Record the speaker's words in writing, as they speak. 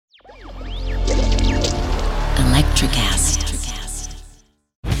Electricast.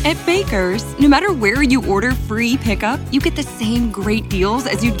 At Baker's, no matter where you order free pickup, you get the same great deals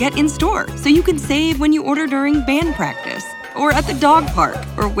as you'd get in store, so you can save when you order during band practice or at the dog park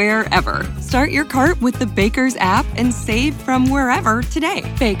or wherever. Start your cart with the Baker's app and save from wherever today.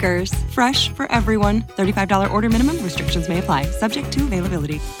 Baker's, fresh for everyone. $35 order minimum. Restrictions may apply. Subject to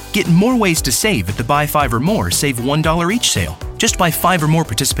availability. Get more ways to save at the Buy 5 or More Save $1 each sale. Just buy 5 or more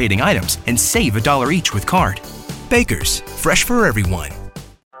participating items and save $1 each with card. Baker's, fresh for everyone.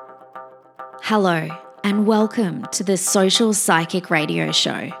 Hello, and welcome to the Social Psychic Radio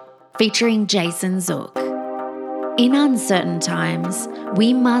Show, featuring Jason Zook. In uncertain times,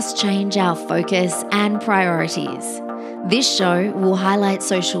 we must change our focus and priorities. This show will highlight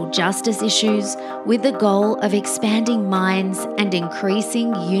social justice issues with the goal of expanding minds and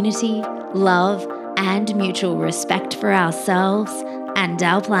increasing unity, love, and mutual respect for ourselves and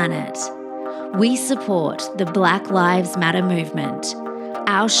our planet. We support the Black Lives Matter movement.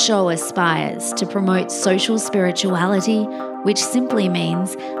 Our show aspires to promote social spirituality, which simply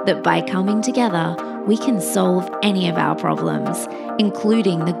means that by coming together, we can solve any of our problems,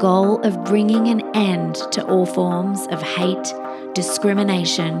 including the goal of bringing an end to all forms of hate,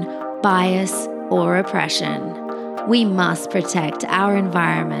 discrimination, bias, or oppression. We must protect our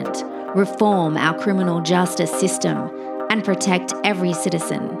environment, reform our criminal justice system, and protect every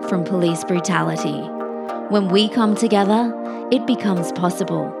citizen from police brutality. When we come together, it becomes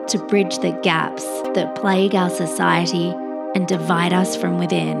possible to bridge the gaps that plague our society and divide us from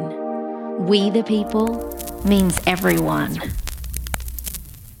within. We the people means everyone.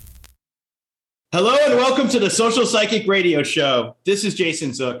 Hello and welcome to the Social Psychic Radio Show. This is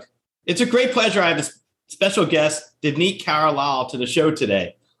Jason Zook. It's a great pleasure. I have a special guest, Divneet Kaur Lall, to the show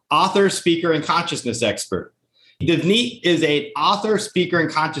today. Author, speaker, and consciousness expert. Divneet is an author, speaker, and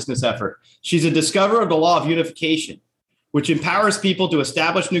consciousness expert. She's a discoverer of the law of unification, which empowers people to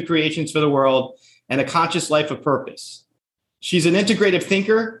establish new creations for the world and a conscious life of purpose. She's an integrative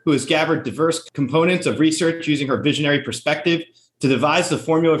thinker who has gathered diverse components of research using her visionary perspective to devise the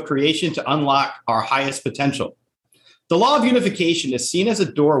formula of creation to unlock our highest potential. The law of unification is seen as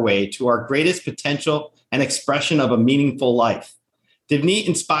a doorway to our greatest potential and expression of a meaningful life. Divneet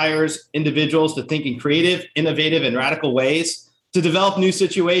inspires individuals to think in creative, innovative, and radical ways to develop new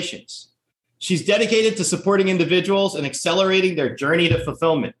situations. She's dedicated to supporting individuals and accelerating their journey to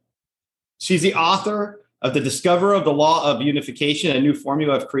fulfillment. She's the author of The Discoverer of the Law of Unification, a new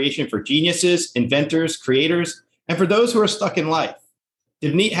formula of creation for geniuses, inventors, creators, and for those who are stuck in life.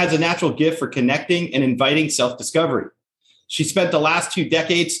 Divneet has a natural gift for connecting and inviting self-discovery. She spent the last 2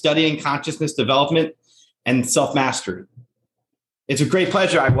 decades studying consciousness development and self-mastery. It's a great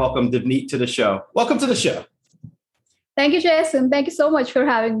pleasure. I welcome Divneet to the show. Welcome to the show. Thank you, Jason. Thank you so much for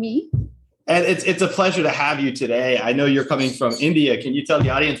having me. And it's a pleasure to have you today. I know you're coming from India. Can you tell the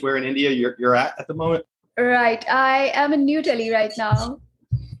audience where in India you're at the moment? Right. I am in New Delhi right now.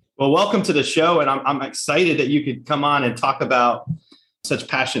 Well, welcome to the show. And I'm excited that you could come on and talk about such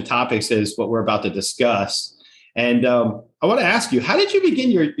passionate topics as what we're about to discuss. And I want to ask you, how did you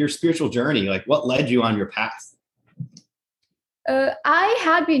begin your spiritual journey? Like, what led you on your path? I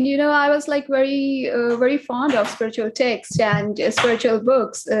had been, I was like very fond of spiritual texts and spiritual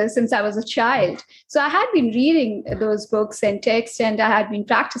books since I was a child. So I had been reading those books and texts, and I had been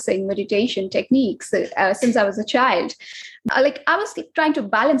practicing meditation techniques since I was a child. I was trying to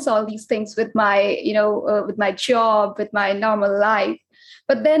balance all these things with my, with my job, with my normal life.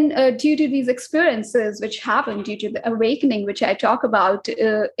 But then due to these experiences which happened, due to the awakening, which I talk about,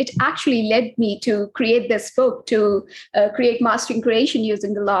 it actually led me to create this book, to create Mastering Creation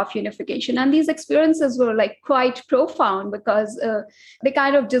using the law of unification. And these experiences were like quite profound because they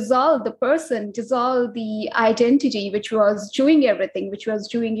kind of dissolved the person, dissolved the identity, which was doing everything, which was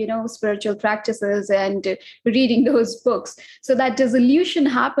doing, spiritual practices and reading those books. So that dissolution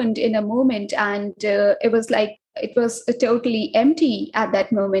happened in a moment, and it was totally empty at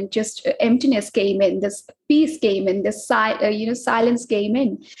that moment. Just emptiness came in, this peace came in, this silence came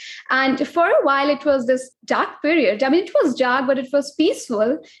in. And for a while, it was this dark period. I mean, it was dark, but it was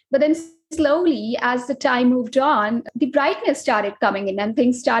peaceful. But then slowly, as the time moved on, the brightness started coming in and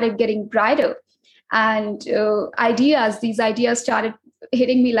things started getting brighter. And these ideas started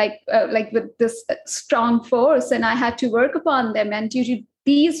hitting me like with this strong force, and I had to work upon them. And due to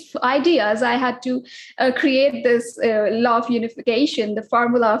these ideas, I had to create this law of unification, the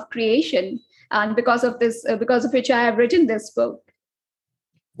formula of creation. And because of which I have written this book.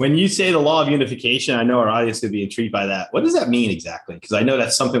 When you say the law of unification, I know our audience would be intrigued by that. What does that mean exactly? Because I know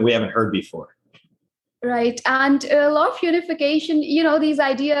that's something we haven't heard before. Right. And law of unification, these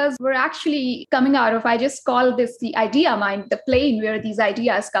ideas were actually coming out of, I just call this the idea mind, the plane where these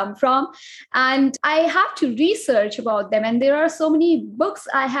ideas come from. And I have to research about them. And there are so many books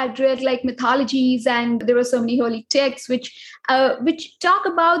I had read, like mythologies, and there were so many holy texts which talk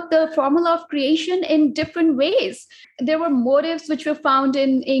about the formula of creation in different ways. There were motives which were found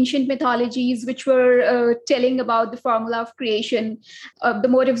in ancient mythologies, which were telling about the formula of creation, the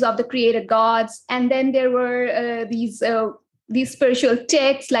motives of the creator gods. And then there were these spiritual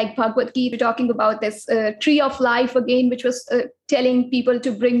texts like Bhagavad Gita talking about this tree of life again, which was telling people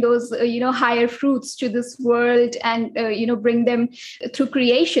to bring those higher fruits to this world and bring them through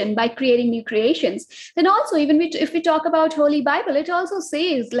creation by creating new creations. Then also, even if we talk about Holy Bible, it also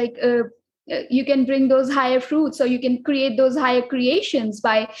says like you can bring those higher fruits, or you can create those higher creations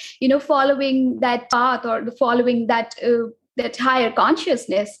by following that path, or following that higher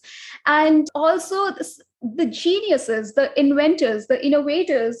consciousness. And also the geniuses, the inventors, the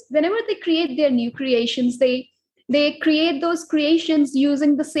innovators, whenever they create their new creations, they create those creations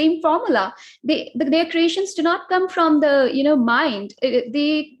using the same formula. Their creations do not come from the mind.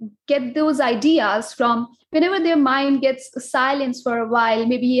 They get those ideas from whenever their mind gets silenced for a while,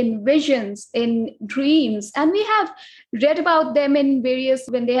 maybe in visions, in dreams. And we have read about them in various,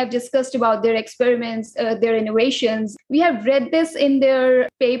 when they have discussed about their experiments, their innovations. We have read this in their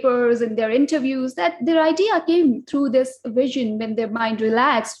papers, in their interviews, that their idea came through this vision when their mind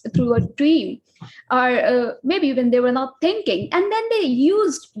relaxed through a dream, or maybe when they were not thinking. And then they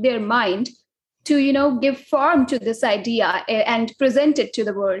used their mind to give form to this idea and present it to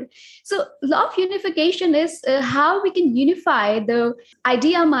the world. So law of unification is how we can unify the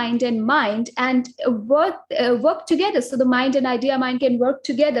idea mind and work together, so the mind and idea mind can work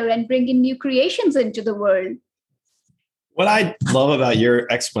together and bring in new creations into the world. What I love about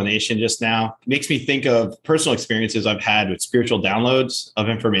your explanation just now makes me think of personal experiences I've had with spiritual downloads of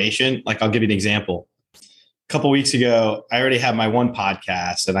information. Like, I'll give you an example. A couple of weeks ago, I already have my one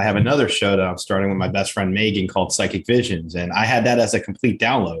podcast, and I have another show that I'm starting with my best friend Megan called Psychic Visions. And I had that as a complete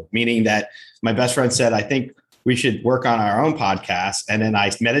download, meaning that my best friend said, I think we should work on our own podcast. And then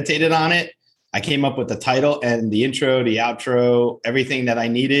I meditated on it. I came up with the title and the intro, the outro, everything that I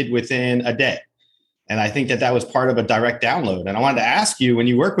needed within a day. And I think that was part of a direct download. And I wanted to ask you, when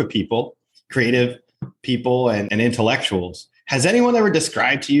you work with people, creative people and intellectuals, has anyone ever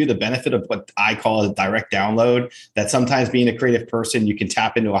described to you the benefit of what I call a direct download, that sometimes being a creative person, you can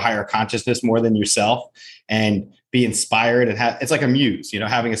tap into a higher consciousness more than yourself and be inspired and it's like a muse,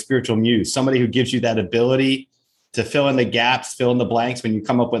 having a spiritual muse, somebody who gives you that ability to fill in the gaps, fill in the blanks when you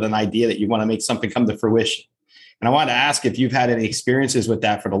come up with an idea that you want to make something come to fruition. And I wanted to ask if you've had any experiences with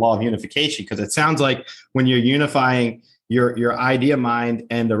that for the law of unification, because it sounds like when you're unifying your idea mind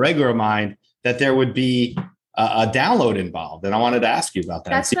and the regular mind, that there would be a download involved. And I wanted to ask you about that.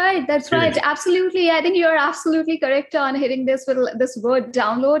 That's right. Absolutely. I think you're absolutely correct on hitting this word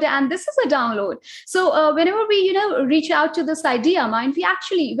download. And this is a download. So whenever we, reach out to this idea mind,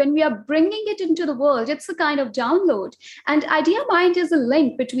 when we are bringing it into the world, it's a kind of download. And idea mind is a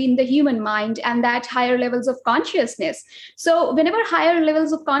link between the human mind and that higher levels of consciousness. So whenever higher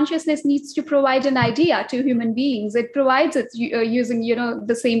levels of consciousness needs to provide an idea to human beings, it provides it using,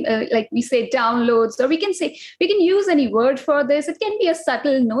 the same, like we say, downloads, or we can use any word for this. It can be a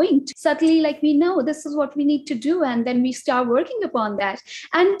subtle knowing, subtly, like we know this is what we need to do, and then we start working upon that.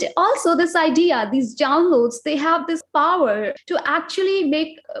 And also this idea, these downloads, they have this power to actually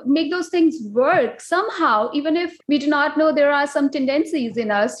make those things work somehow, even if we do not know there are some tendencies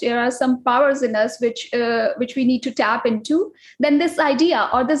in us, there are some powers in us which we need to tap into. Then this idea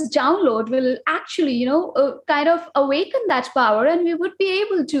or this download will actually, kind of awaken that power, and we would be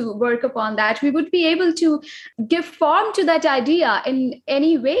able to work upon that. We would be able to give form to that idea in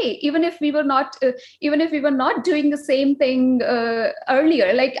any way, even if we were not doing the same thing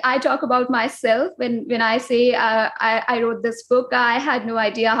earlier. Like I talk about myself when I say I wrote this book. I had no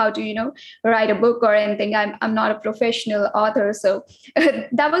idea how to write a book or anything. I'm not a professional author, so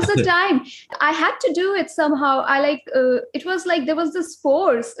that was the time I had to do it somehow. It was like there was this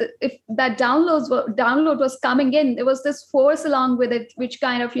force. If that download was coming in, there was this force along with it, which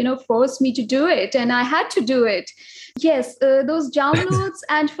kind of forced me to do it, and I had to do it. Yes, those downloads.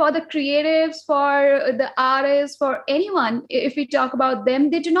 And for the creatives, for the artists, for anyone, if we talk about them,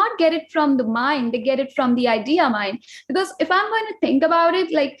 they do not get it from the mind, they get it from the idea mind. Because if I'm going to think about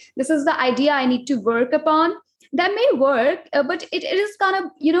it, like this is the idea I need to work upon, that may work, but it is going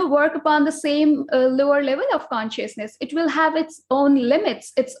to work upon the same lower level of consciousness. It will have its own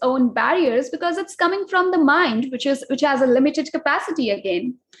limits, its own barriers, because it's coming from the mind, which has a limited capacity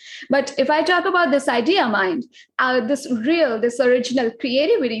again. But if I talk about this idea mind, this original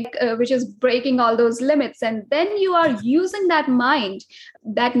creativity, which is breaking all those limits, and then you are using that mind,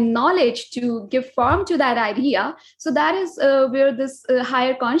 that knowledge to give form to that idea. So that is where this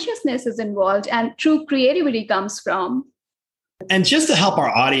higher consciousness is involved and true creativity comes from. And just to help our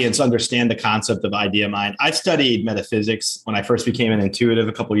audience understand the concept of idea mind, I studied metaphysics when I first became an intuitive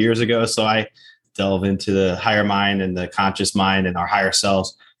a couple of years ago. So I delve into the higher mind and the conscious mind and our higher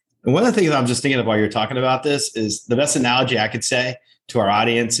selves. And one of the things I'm just thinking of while you're talking about this is the best analogy I could say to our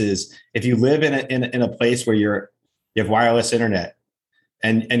audience is if you live in a place where you have wireless internet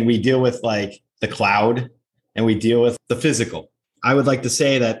and we deal with like the cloud and we deal with the physical. I would like to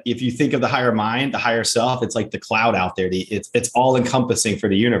say that if you think of the higher mind, the higher self, it's like the cloud out there. It's all encompassing for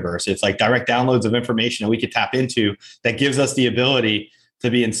the universe. It's like direct downloads of information that we could tap into that gives us the ability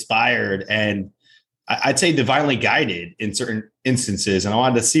to be inspired and I'd say divinely guided in certain instances. And I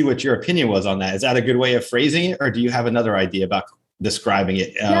wanted to see what your opinion was on that. Is that a good way of phrasing it? Or do you have another idea about describing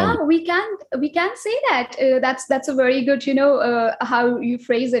it? Yeah, we can say that. That's a very good, how you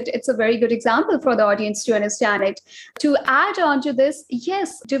phrase it. It's a very good example for the audience to understand it. To add on to this,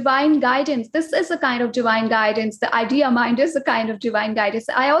 yes, divine guidance. This is a kind of divine guidance. The idea mind is a kind of divine guidance.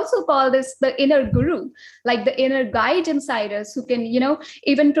 I also call this the inner guru, like the inner guide inside us who can,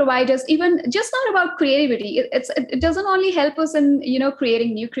 even provide us, even just not about creativity. It doesn't only help us in,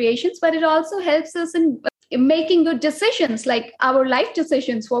 creating new creations, but it also helps us in making good decisions, like our life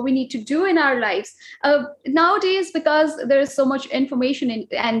decisions, what we need to do in our lives. Nowadays, because there is so much information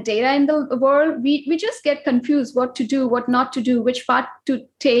and data in the world, we just get confused what to do, what not to do, which path to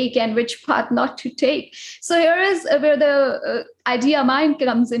take and which path not to take. So here is where the idea mind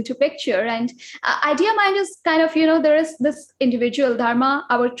comes into picture. And idea mind is kind of, there is this individual dharma,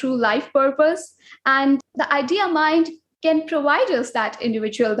 our true life purpose. And the idea mind can provide us that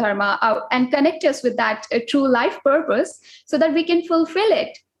individual dharma and connect us with that true life purpose so that we can fulfill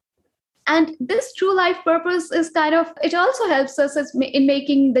it. And this true life purpose is it also helps us in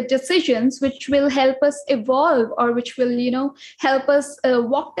making the decisions which will help us evolve or which will, help us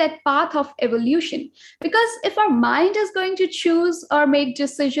walk that path of evolution. Because if our mind is going to choose or make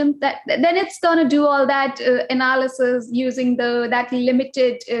decisions, then it's going to do all that analysis using that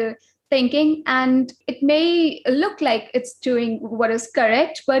limited thinking, and it may look like it's doing what is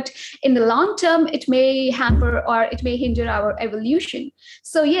correct, but in the long term, it may hamper or it may hinder our evolution.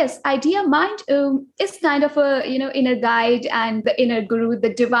 So yes, idea mind is kind of a inner guide and the inner guru,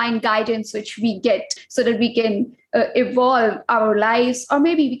 the divine guidance which we get so that we can evolve our lives, or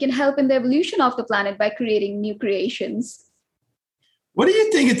maybe we can help in the evolution of the planet by creating new creations. What do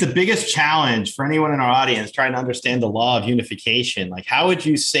you think is the biggest challenge for anyone in our audience trying to understand the law of unification? Like, how would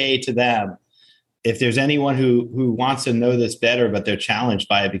you say to them, if there's anyone who wants to know this better, but they're challenged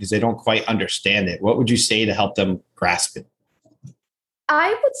by it because they don't quite understand it, what would you say to help them grasp it?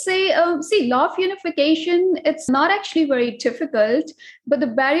 I would say, law of unification, it's not actually very difficult, but the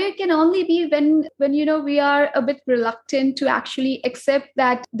barrier can only be when we are a bit reluctant to actually accept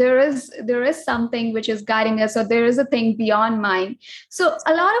that there is something which is guiding us, or there is a thing beyond mind. So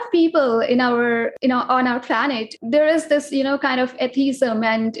a lot of people on our planet, there is this, kind of atheism,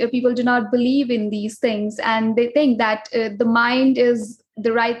 and people do not believe in these things, and they think that the mind is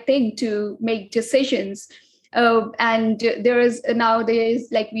the right thing to make decisions. And there is nowadays,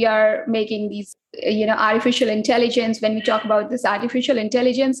 like, we are making these artificial intelligence. When we talk about this artificial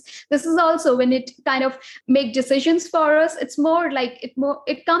intelligence, this is also when it kind of make decisions for us. It's more like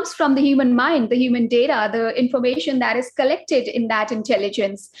it comes from the human mind, the human data, the information that is collected in that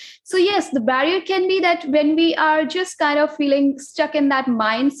intelligence. So yes, the barrier can be that when we are just kind of feeling stuck in that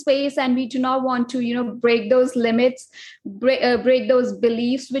mind space, and we do not want to break those limits, break those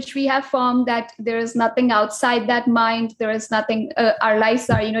beliefs which we have formed, that there is nothing outside that mind, there is nothing, our lives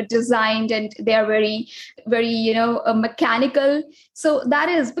are designed and they are very, very mechanical. So that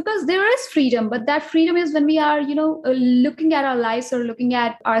is because there is freedom, but that freedom is when we are looking at our lives or looking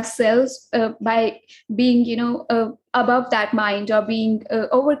at ourselves by being above that mind, or being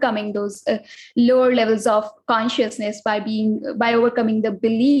overcoming those lower levels of consciousness by overcoming the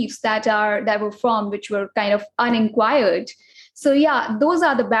beliefs that were formed, which were kind of uninquired. So yeah, those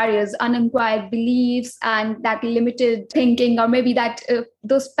are the barriers: uninquired beliefs and that limited thinking, or maybe that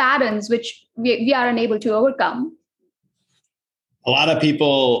those patterns which we are unable to overcome. A lot of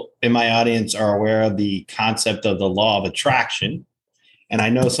people in my audience are aware of the concept of the law of attraction. And I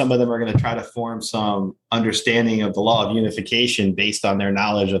know some of them are going to try to form some understanding of the law of unification based on their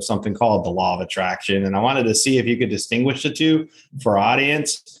knowledge of something called the law of attraction. And I wanted to see if you could distinguish the two for our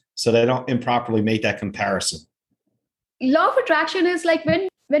audience so they don't improperly make that comparison. Law of attraction is like when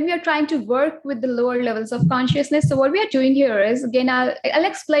when we are trying to work with the lower levels of consciousness, so what we are doing here is, again, I'll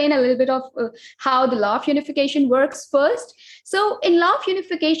explain a little bit of how the law of unification works first. So in law of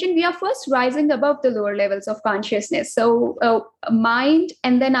unification, we are first rising above the lower levels of consciousness. So mind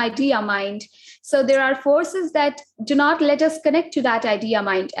and then idea mind. So there are forces that do not let us connect to that idea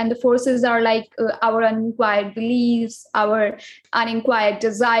mind. And the forces are like our uninquired beliefs, our uninquired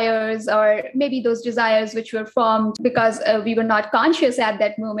desires, or maybe those desires which were formed because we were not conscious at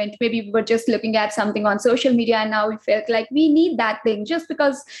that moment. Maybe we were just looking at something on social media and now we felt like we need that thing just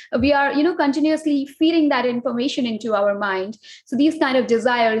because we are, continuously feeding that information into our mind. So these kind of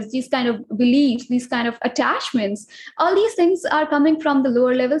desires, these kind of beliefs, these kind of attachments, all these things are coming from the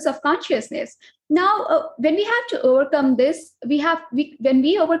lower levels of consciousness. Now, when we have to overcome this, when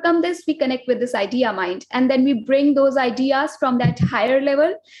we overcome this, we connect with this idea mind, and then we bring those ideas from that higher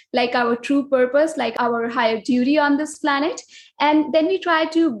level, like our true purpose, like our higher duty on this planet, and then we try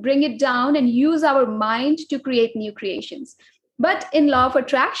to bring it down and use our mind to create new creations. But in law of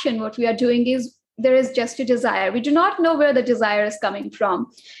attraction, what we are doing is there is just a desire. We do not know where the desire is coming from.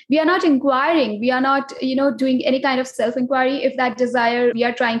 We are not inquiring. We are not, doing any kind of self-inquiry if that desire we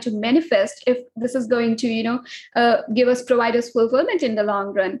are trying to manifest, if this is going to, provide us fulfillment in the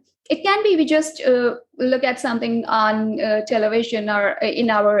long run. It can be we just look at something on television or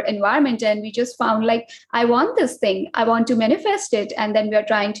in our environment and we just found like, I want this thing, I want to manifest it. And then we are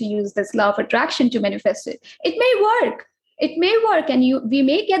trying to use this law of attraction to manifest it. It may work. It may work and we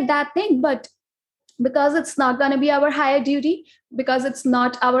may get that thing, but because it's not going to be our higher duty, because it's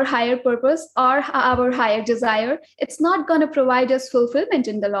not our higher purpose or our higher desire, it's not going to provide us fulfillment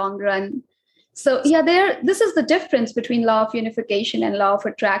in the long run. So this is the difference between law of unification and law of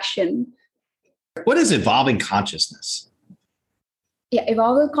attraction. What is evolving consciousness? Yeah,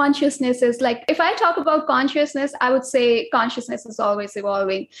 evolving consciousness is like, if I talk about consciousness, I would say consciousness is always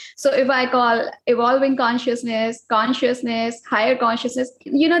evolving. So if I call evolving consciousness, higher consciousness,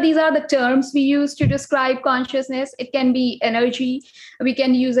 these are the terms we use to describe consciousness. It can be energy. We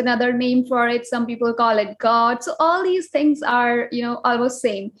can use another name for it. Some people call it God. So all these things are, almost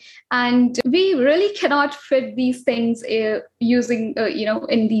same. And we really cannot fit these things using,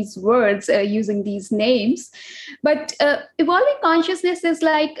 in these words, using these names. But evolving consciousness is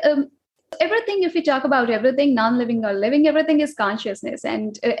like everything. If we talk about everything, non-living or living, everything is consciousness,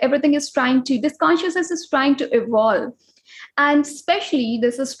 and this consciousness is trying to evolve. And especially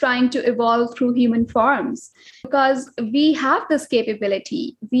this is trying to evolve through human forms, because we have this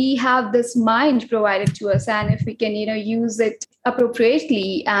capability, we have this mind provided to us. And if we can, use it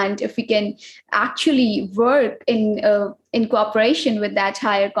appropriately, and if we can actually work in cooperation with that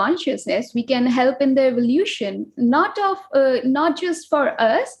higher consciousness, we can help in the evolution, not just for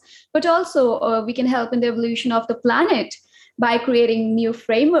us, but also we can help in the evolution of the planet by creating new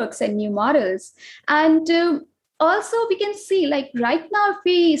frameworks and new models. And also, we can see, like right now, if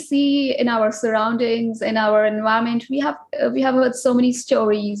we see in our surroundings, in our environment, we have heard so many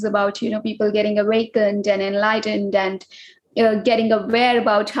stories about people getting awakened and enlightened and getting aware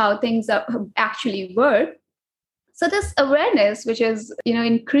about how things actually work. So this awareness, which is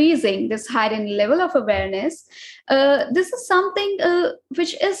increasing, this heightened level of awareness, this is something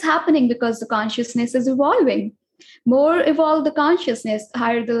which is happening because the consciousness is evolving. More evolved the consciousness,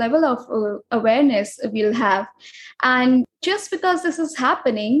 higher the level of awareness we'll have. And just because this is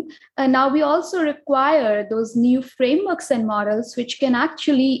happening, now we also require those new frameworks and models which can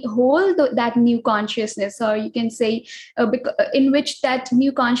actually hold that new consciousness, or you can say in which that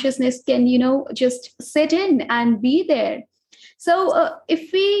new consciousness can, just sit in and be there. So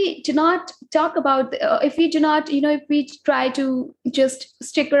if we do not talk about, if we try to just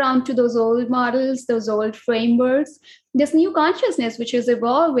stick around to those old models, those old frameworks, this new consciousness which is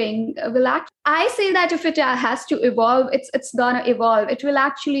evolving will act. I say that if it has to evolve, it's gonna evolve. It will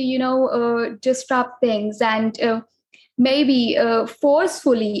actually, disrupt things, and maybe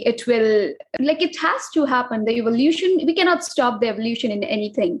forcefully it will, like it has to happen. The evolution, we cannot stop the evolution in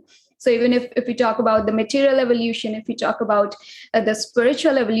anything. So even if we talk about the material evolution, if we talk about the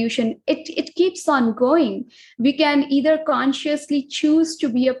spiritual evolution, it keeps on going. We can either consciously choose to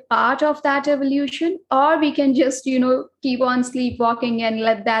be a part of that evolution, or we can just, keep on sleepwalking and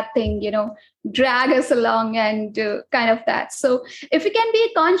let that thing, drag us along and kind of that. So if we can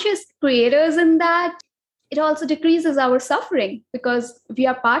be conscious creators in that, it also decreases our suffering, because we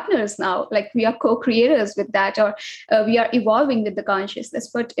are partners now, like we are co-creators with that, or we are evolving with the consciousness.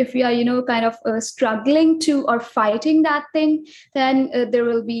 But if we are, kind of struggling to or fighting that thing, then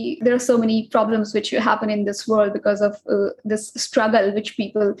there are so many problems which happen in this world because of this struggle which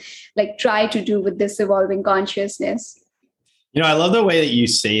people like try to do with this evolving consciousness. I love the way that you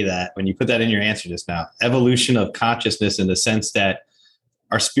say that when you put that in your answer just now, evolution of consciousness, in the sense that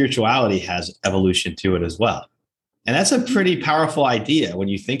our spirituality has evolution to it as well. And that's a pretty powerful idea when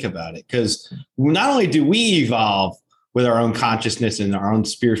you think about it, because not only do we evolve with our own consciousness and our own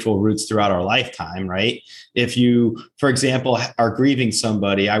spiritual roots throughout our lifetime, right? If you, for example, are grieving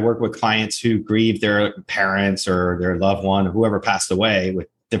somebody, I work with clients who grieve their parents or their loved one, or whoever passed away, with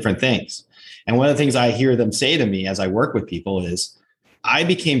different things. And one of the things I hear them say to me as I work with people is, I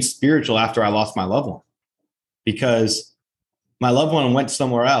became spiritual after I lost my loved one, because my loved one went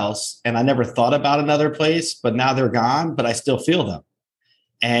somewhere else and I never thought about another place, but now they're gone, but I still feel them.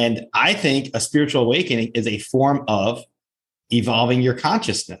 And I think a spiritual awakening is a form of evolving your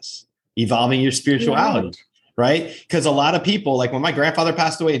consciousness, evolving your spirituality, right? Because a lot of people, like when my grandfather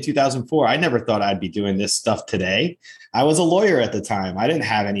passed away in 2004, I never thought I'd be doing this stuff today. I was a lawyer at the time. I didn't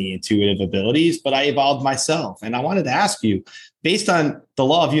have any intuitive abilities, but I evolved myself. And I wanted to ask you, based on the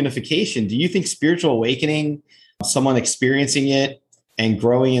law of unification, do you think spiritual awakening, someone experiencing it and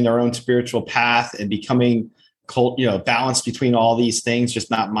growing in their own spiritual path and becoming balanced between all these things, just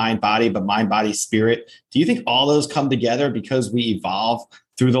not mind, body, but mind, body, spirit. Do you think all those come together because we evolve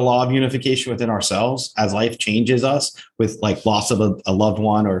through the law of unification within ourselves as life changes us, with like loss of a loved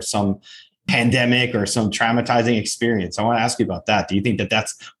one or some pandemic or some traumatizing experience? I want to ask you about that. Do you think that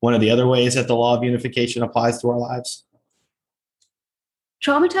that's one of the other ways that the law of unification applies to our lives?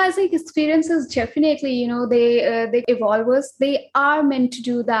 Traumatizing experiences, definitely, they evolve us. They are meant to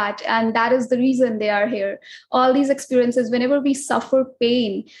do that, and that is the reason they are here. All these experiences, whenever we suffer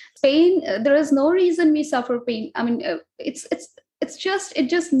pain, there is no reason we suffer pain. I mean, it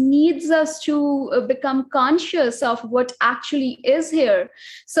just needs us to become conscious of what actually is here.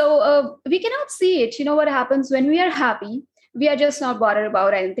 So we cannot see it. What happens when we are happy? We are just not bothered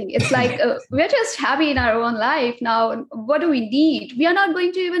about anything. It's like we're just happy in our own life. Now, what do we need? We are not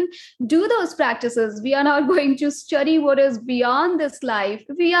going to even do those practices. We are not going to study what is beyond this life.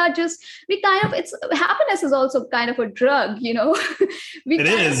 It's happiness is also kind of a drug, It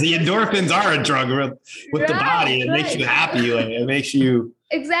is. The endorphins are a drug with the body. It makes you happy. It makes you.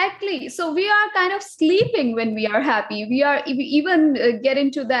 Exactly. So we are kind of sleeping when we are happy. We even get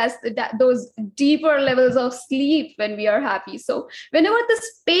into those deeper levels of sleep when we are happy. So whenever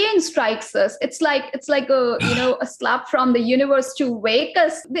this pain strikes us, it's like a slap from the universe to wake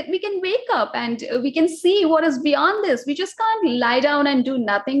us. That we can wake up and we can see what is beyond this. We just can't lie down and do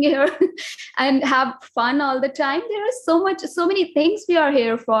nothing here and have fun all the time. There is so many things we are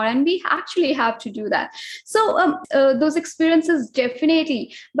here for, and we actually have to do that. So those experiences, definitely.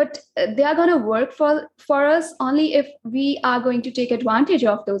 But they are going to work for us only if we are going to take advantage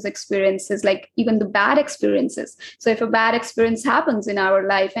of those experiences, like even the bad experiences. So if a bad experience happens in our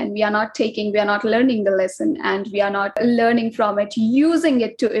life and we are not learning the lesson, and we are not learning from it, using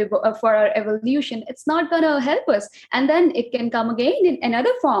it for our evolution, it's not going to help us. And then it can come again in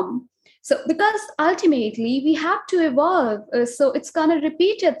another form. So because ultimately we have to evolve, so it's going to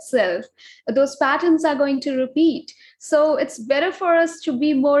repeat itself. Those patterns are going to repeat. So it's better for us to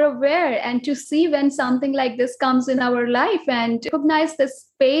be more aware and to see when something like this comes in our life, and recognize this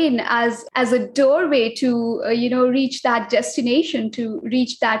pain as a doorway to reach that destination, to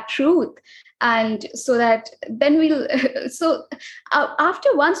reach that truth. And so that then after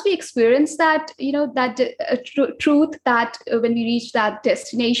once we experience that, truth, that when we reach that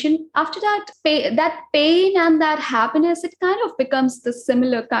destination, after that, that pain and that happiness, it kind of becomes the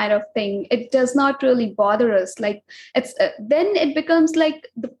similar kind of thing. It does not really bother us. Like then it becomes like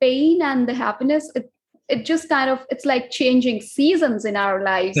the pain and the happiness. It just kind of, it's like changing seasons in our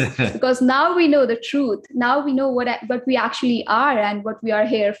lives, because now we know the truth. Now we know what we actually are and what we are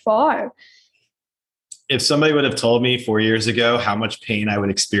here for. If somebody would have told me 4 years ago how much pain I would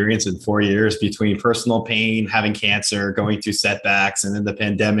experience in 4 years, between personal pain, having cancer, going through setbacks, and then the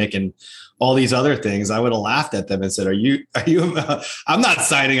pandemic and all these other things, I would have laughed at them and said, are you, I'm not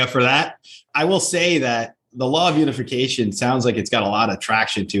signing up for that. I will say that the law of unification sounds like it's got a lot of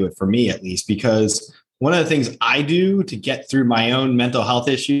traction to it, for me at least, because one of the things I do to get through my own mental health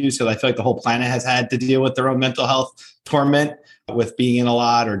issues, because I feel like the whole planet has had to deal with their own mental health torment with being in a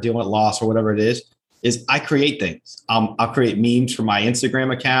lot or dealing with loss or whatever it is I create things. I'll create memes for my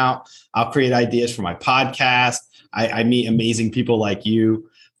Instagram account. I'll create ideas for my podcast. I meet amazing people like you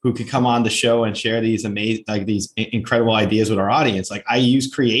who could come on the show and share these these incredible ideas with our audience. Like, I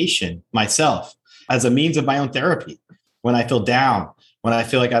use creation myself as a means of my own therapy. When I feel down, when I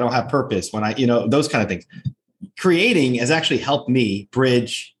feel like I don't have purpose, when those kind of things. Creating has actually helped me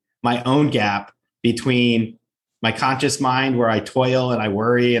bridge my own gap between my conscious mind, where I toil and I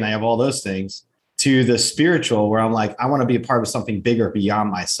worry and I have all those things, to the spiritual, where I'm like, I want to be a part of something bigger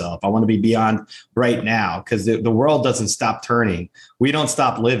beyond myself. I want to be beyond right now, because the world doesn't stop turning. We don't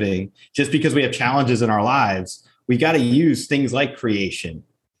stop living just because we have challenges in our lives. We got to use things like creation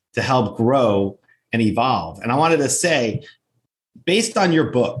to help grow and evolve. And I wanted to say, based on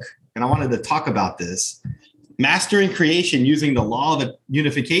your book, and I wanted to talk about this, Mastering Creation Using the Law of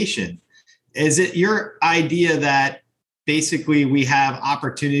Unification. Is it your idea that basically we have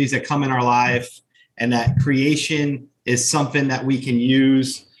opportunities that come in our life and that creation is something that we can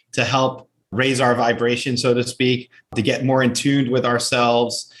use to help raise our vibration, so to speak, to get more in tune with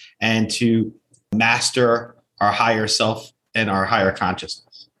ourselves and to master our higher self and our higher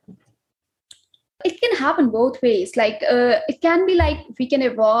consciousness? It can happen both ways. Like it can be like we can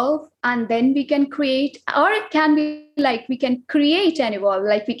evolve and then we can create, or it can be like we can create and evolve,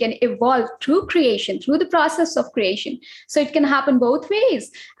 like we can evolve through creation, through the process of creation. So it can happen both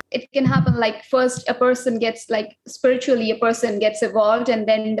ways. It can happen like first a person gets like spiritually, a person gets evolved and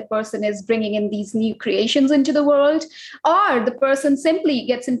then the person is bringing in these new creations into the world, or the person simply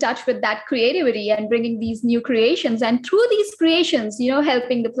gets in touch with that creativity and bringing these new creations, and through these creations,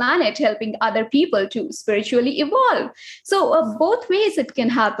 helping the planet, helping other people to spiritually evolve. So both ways it can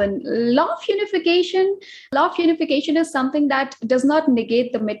happen. Law of unification is something that does not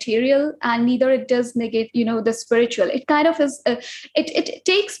negate the material, and neither it does negate the spiritual. It kind of is it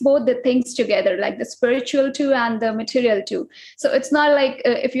takes both the things together, like the spiritual too and the material too. So it's not like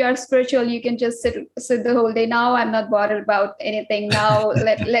if you are spiritual, you can just sit the whole day. Now I'm not bothered about anything. Now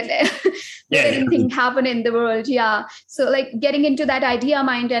let anything happen in the world. Yeah. So like getting into that idea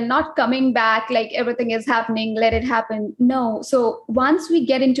mind and not coming back like everything is happening, let it happen. No. So once we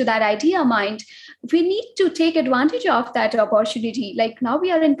get into that idea mind, we need to take advantage of that opportunity. Like now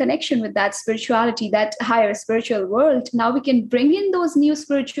we are in connection with that spirituality, that higher spiritual world. Now we can bring in those new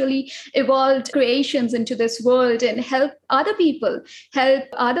spiritually evolved creations into this world and help other people, help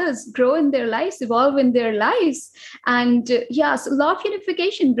others grow in their lives, evolve in their lives. And so law of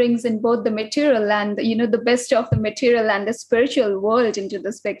unification brings in both the material and, the best of the material and the spiritual world into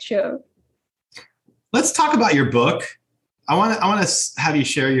this picture. Let's talk about your book. I want to have you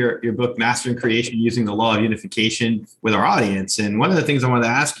share your book, Mastering Creation Using the Law of Unification, with our audience. And one of the things I wanted to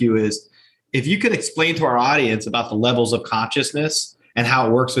ask you is if you could explain to our audience about the levels of consciousness and how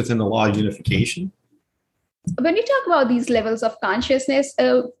it works within the law of unification. When we talk about these levels of consciousness,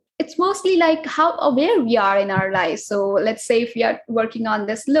 it's mostly like how aware we are in our lives. So let's say if we are working on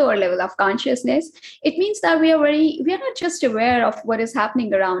this lower level of consciousness, it means that we are not just aware of what is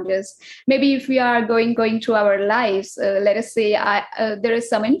happening around us. Maybe if we are going through our lives, let us say there is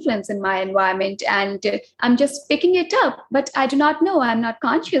some influence in my environment and I'm just picking it up, but I do not know, I'm not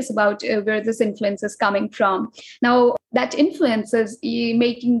conscious about where this influence is coming from. Now, that influence is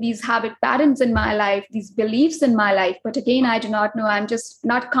making these habit patterns in my life, these beliefs in my life. But again, I do not know, I'm just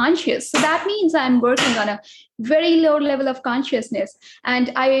not conscious. So that means I'm working on a very low level of consciousness.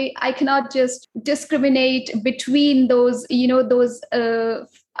 And I cannot just discriminate between those,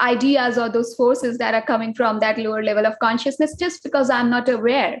 ideas or those forces that are coming from that lower level of consciousness just because I'm not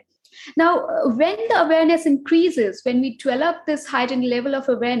aware. Now, when the awareness increases, when we develop this heightened level of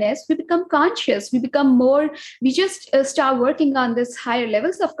awareness, we become conscious, we just start working on this higher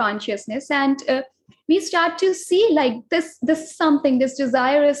levels of consciousness, and we start to see like this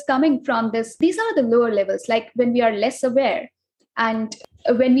desire is coming from this. These are the lower levels, like when we are less aware. And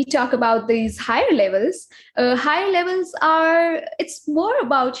when we talk about these higher levels it's more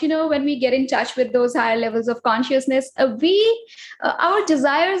about, when we get in touch with those higher levels of consciousness, our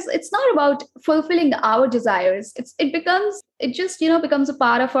desires, it's not about fulfilling our desires. It becomes a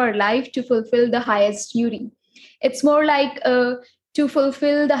part of our life to fulfill the highest duty. It's more like to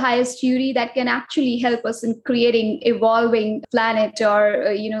fulfill the highest duty that can actually help us in creating evolving planet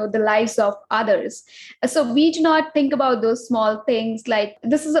or the lives of others. So we do not think about those small things. Like,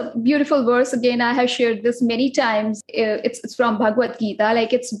 this is a beautiful verse, again, I have shared this many times. It's from Bhagavad Gita.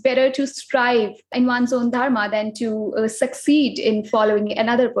 Like, it's better to strive in one's own dharma than to succeed in following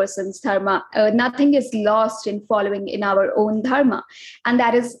another person's dharma. Nothing is lost in following in our own dharma, and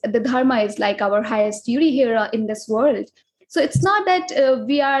that is, the dharma is like our highest duty here in this world. So it's not that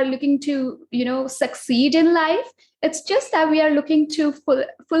we are looking to, succeed in life. It's just that we are looking to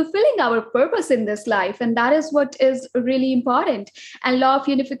fulfilling our purpose in this life. And that is what is really important. And law of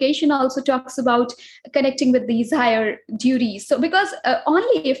unification also talks about connecting with these higher duties. So because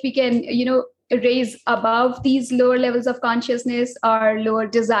only if we can, raise above these lower levels of consciousness or lower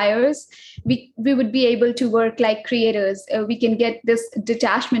desires, we would be able to work like creators. We can get this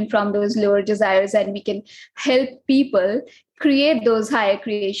detachment from those lower desires, and we can help people create those higher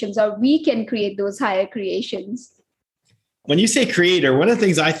creations, or we can create those higher creations. When you say creator, one of the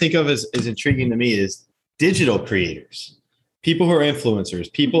things I think of as intriguing to me is digital creators, people who are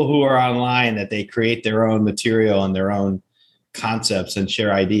influencers, people who are online, that they create their own material and their own concepts and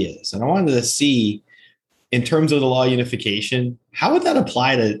share ideas. And I wanted to see, in terms of the Lall unification, how would that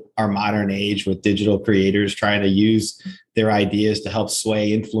apply to our modern age with digital creators trying to use their ideas to help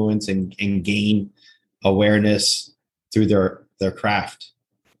sway, influence, and gain awareness through their craft?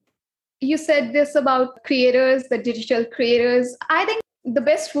 You said this about creators, the digital creators. I think the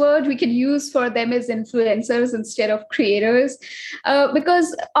best word we can use for them is influencers instead of creators,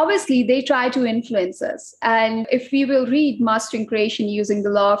 because obviously they try to influence us. And if we will read Mastering Creation using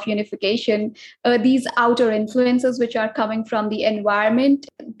the law of unification, these outer influences which are coming from the environment,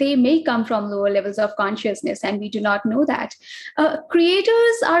 they may come from lower levels of consciousness, and we do not know that.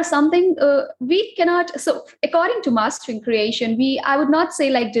 Creators are something we cannot. So according to Mastering Creation, I would not say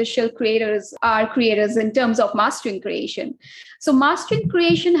like digital creators are creators in terms of mastering creation. So mastering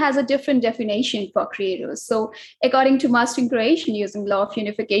creation has a different definition for creators. So according to Mastering Creation using law of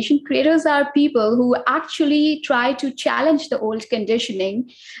unification, creators are people who actually try to challenge the old conditioning,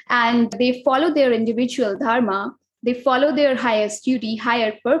 and they follow their individual dharma. They follow their highest duty,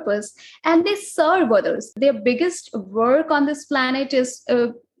 higher purpose, and they serve others. Their biggest work on this planet is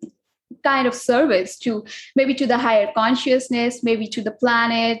kind of service to maybe to the higher consciousness, maybe to the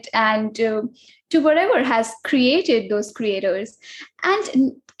planet, and to whatever has created those creators.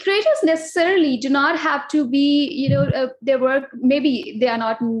 And creators necessarily do not have to be, their work, maybe they are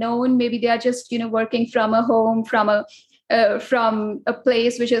not known, maybe they are just, working from a home, from a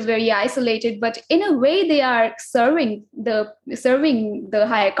place which is very isolated, but in a way they are serving the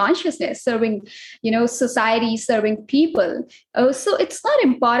higher consciousness, serving society, serving people. So it's not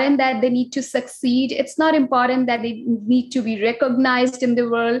important that they need to succeed. It's not important that they need to be recognized in the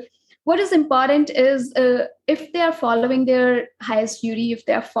world. What is important is if they are following their highest duty, if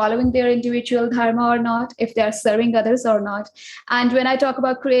they are following their individual dharma or not, if they are serving others or not. And when I talk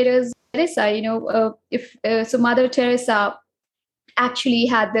about creators, Teresa, so Mother Teresa actually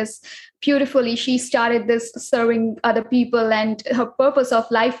had this beautifully, she started this serving other people, and her purpose of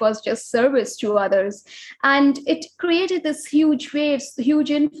life was just service to others. And it created this huge waves,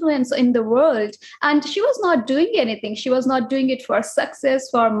 huge influence in the world. And she was not doing anything. She was not doing it for success,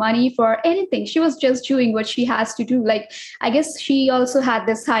 for money, for anything. She was just doing what she has to do. Like, I guess she also had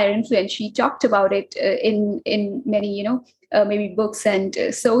this higher influence. She talked about it in many, maybe books. And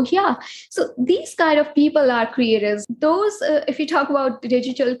so these kind of people are creators. Those, if you talk about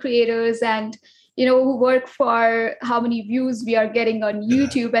digital creators and who work for how many views we are getting on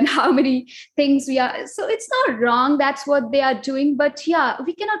YouTube and how many things we are, so it's not wrong, that's what they are doing, but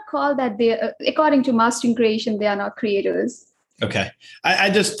we cannot call that they, according to Mastering Creation, they are not creators. Okay.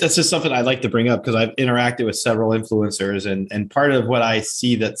 That's just something I'd like to bring up because I've interacted with several influencers, and part of what I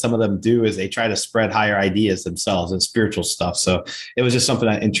see that some of them do is they try to spread higher ideas themselves and spiritual stuff. So it was just something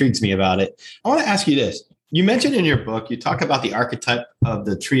that intrigues me about it. I want to ask you this. You mentioned in your book, you talk about the archetype of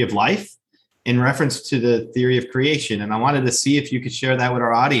the tree of life in reference to the theory of creation. And I wanted to see if you could share that with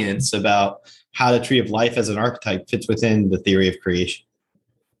our audience about how the tree of life as an archetype fits within the theory of creation.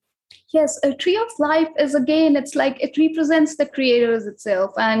 Yes, a tree of life is, again, it's like it represents the creators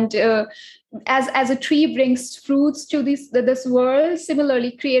itself. And as a tree brings fruits to this world,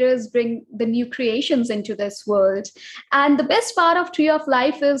 similarly, creators bring the new creations into this world. And the best part of tree of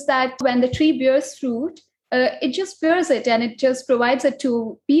life is that when the tree bears fruit, it just bears it and it just provides it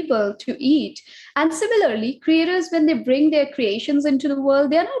to people to eat. And similarly, creators, when they bring their creations into the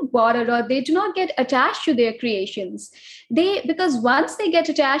world, they're not bothered or they do not get attached to their creations. Because once they get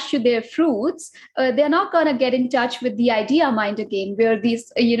attached to their fruits, they're not going to get in touch with the idea mind again, where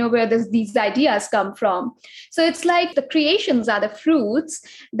these ideas come from. So it's like the creations are the fruits,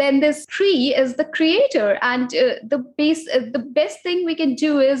 then this tree is the creator. And the best thing we can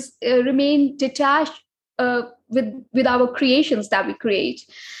do is remain detached with our creations that we create.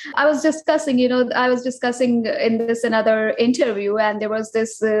 I was discussing in this another interview, and there was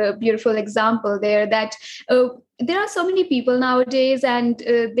this beautiful example there that there are so many people nowadays, and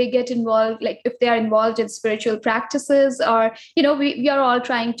they get involved, like if they are involved in spiritual practices, or we are all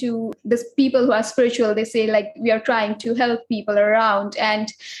trying to, this people who are spiritual, they say like we are trying to help people around,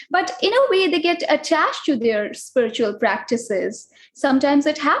 but in a way they get attached to their spiritual practices. Sometimes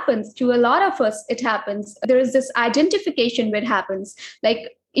it happens to a lot of us. It happens. There is this identification that happens.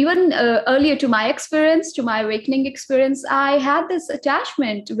 Like even earlier to my experience, to my awakening experience, I had this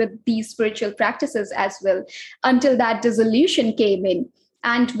attachment with these spiritual practices as well, until that dissolution came in.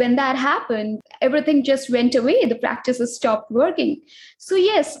 And when that happened, everything just went away. The practices stopped working. So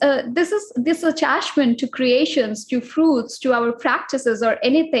yes, this attachment to creations, to fruits, to our practices or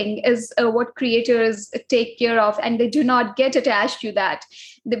anything is what creators take care of, and they do not get attached to that.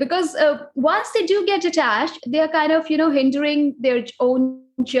 Because once they do get attached, they are kind of hindering their own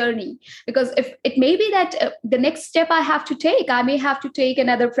journey. Because if it may be that the next step I have to take, I may have to take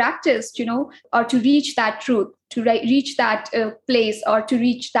another practice, or to reach that truth, to reach that place, or to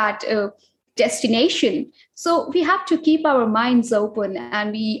reach that destination. So we have to keep our minds open,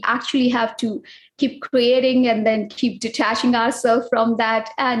 and we actually have to keep creating and then keep detaching ourselves from that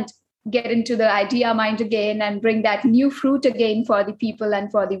and get into the idea mind again and bring that new fruit again for the people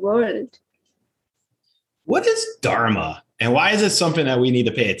and for the world. What is Dharma, and why is it something that we need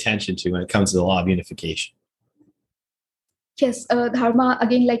to pay attention to when it comes to the law of unification? Yes, Dharma,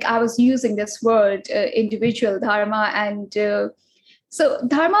 again, like I was using this word, individual Dharma. And so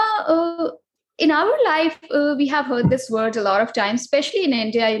Dharma, in our life, we have heard this word a lot of times, especially in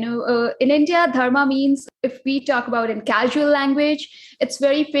India. In India, Dharma means, if we talk about in casual language, it's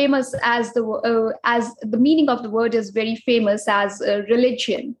very famous as the meaning of the word is very famous as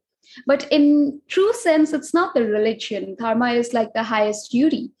religion. But in true sense, it's not the religion. Dharma is like the highest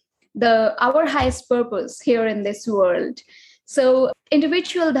duty, our highest purpose here in this world. So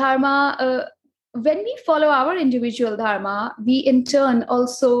individual Dharma, when we follow our individual Dharma, we in turn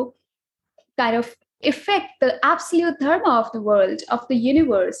also kind of affect the absolute Dharma of the world, of the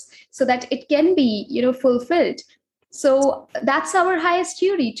universe, so that it can be, fulfilled. So that's our highest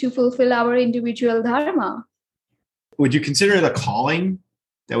duty, to fulfill our individual Dharma. Would you consider it a calling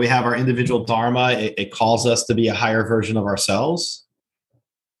that we have our individual Dharma? It calls us to be a higher version of ourselves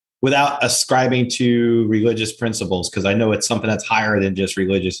without ascribing to religious principles, because I know it's something that's higher than just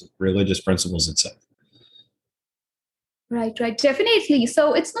religious principles itself. Right. Definitely.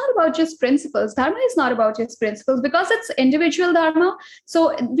 So it's not about just principles. Dharma is not about just principles, because it's individual Dharma.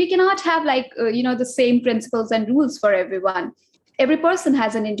 So we cannot have the same principles and rules for everyone. Every person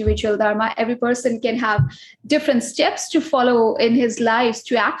has an individual Dharma. Every person can have different steps to follow in his lives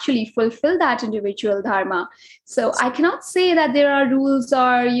to actually fulfill that individual Dharma. So I cannot say that there are rules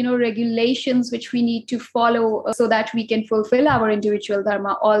or, regulations which we need to follow so that we can fulfill our individual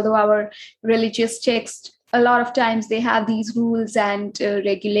Dharma. Although our religious text, a lot of times they have these rules and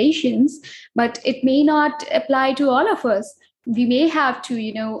regulations, but it may not apply to all of us. We may have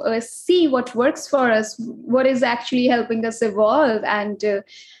to, see what works for us, what is actually helping us evolve. And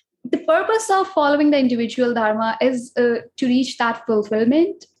the purpose of following the individual Dharma is to reach that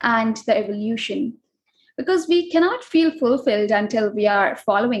fulfillment and the evolution. Because we cannot feel fulfilled until we are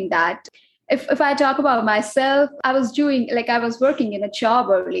following that. If I talk about myself, I was working in a job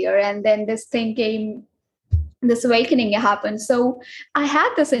earlier, and then this thing came, this awakening happened. So I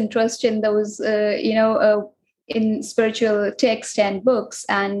had this interest in those, in spiritual text and books,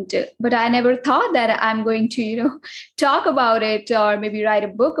 but I never thought that I'm going to, talk about it or maybe write a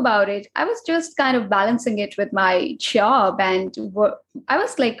book about it. I was just kind of balancing it with my job, and I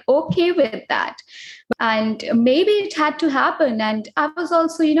was like, okay with that. And maybe it had to happen. And I was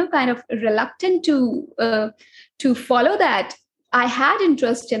also, kind of reluctant to follow that. I had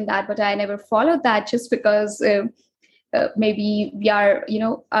interest in that, but I never followed that, just because maybe we are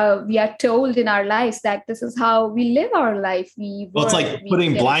told in our lives that this is how we live our life. It's like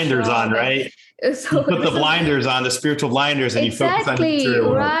putting blinders on, right? So you put the blinders on, the spiritual blinders, and exactly, you focus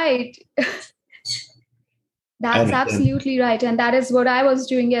on right. That's absolutely right. And that is what I was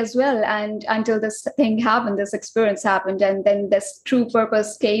doing as well. And until this thing happened, this experience happened, and then this true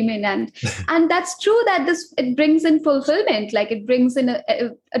purpose came in. And that's true that it brings in fulfillment, like it brings in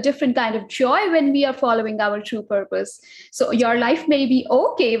a different kind of joy when we are following our true purpose. So your life may be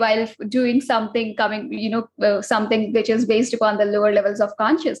okay while doing something something which is based upon the lower levels of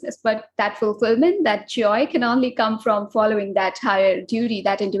consciousness. But that fulfillment, that joy can only come from following that higher duty,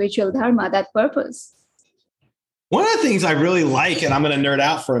 that individual Dharma, that purpose. One of the things I really like, and I'm going to nerd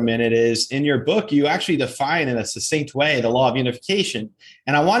out for a minute, is in your book, you actually define in a succinct way the law of unification.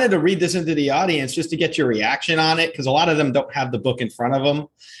 And I wanted to read this into the audience just to get your reaction on it, because a lot of them don't have the book in front of them.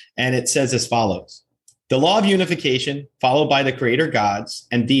 And it says as follows: the law of unification, followed by the creator gods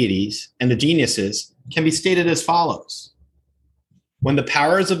and deities and the geniuses, can be stated as follows. When the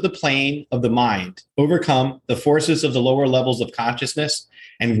powers of the plane of the mind overcome the forces of the lower levels of consciousness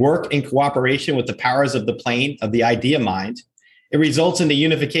and work in cooperation with the powers of the plane of the idea mind, it results in the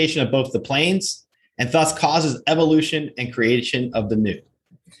unification of both the planes and thus causes evolution and creation of the new.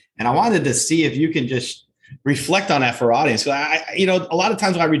 And I wanted to see if you can just reflect on that for our audience. A lot of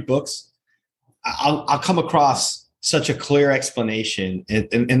times when I read books, I'll come across such a clear explanation.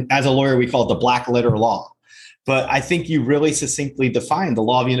 And as a lawyer, we call it the black letter law. But I think you really succinctly defined the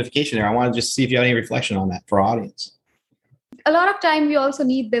law of unification there. I want to just see if you have any reflection on that for our audience. A lot of time we also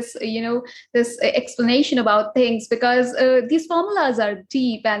need this this explanation about things, because these formulas are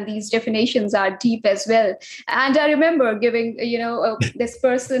deep and these definitions are deep as well. And I remember giving this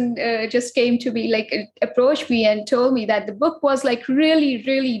person just came to me, like approached me and told me that the book was like really,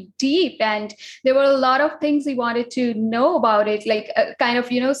 really deep, and there were a lot of things he wanted to know about it, like kind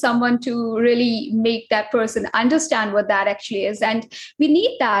of someone to really make that person understand what that actually is. And we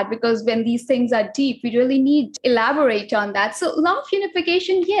need that, because when these things are deep, we really need to elaborate on that. So law of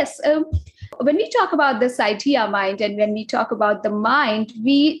unification, yes. When we talk about this idea mind, and when we talk about the mind,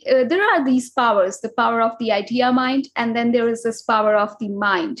 there are these powers, the power of the idea mind, and then there is this power of the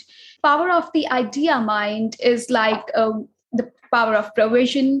mind. Power of the idea mind is like the power of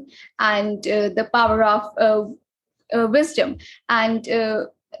provision and the power of wisdom. And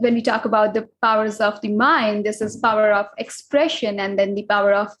when we talk about the powers of the mind, this is power of expression and then the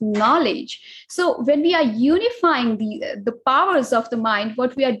power of knowledge. So when we are unifying the powers of the mind,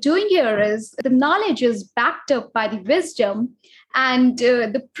 what we are doing here is the knowledge is backed up by the wisdom, and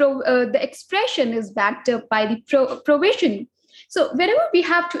the expression is backed up by the provision. So whenever we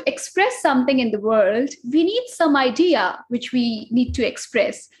have to express something in the world, we need some idea which we need to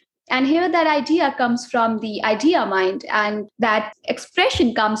express. And here that idea comes from the idea mind, and that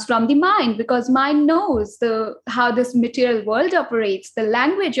expression comes from the mind, because mind knows how this material world operates, the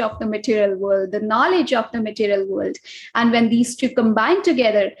language of the material world, the knowledge of the material world. And when these two combine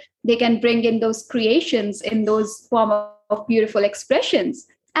together, they can bring in those creations in those form of beautiful expressions.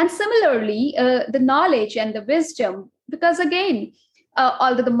 And similarly, the knowledge and the wisdom, because again,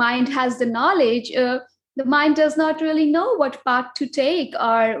 although the mind has the knowledge, the mind does not really know what path to take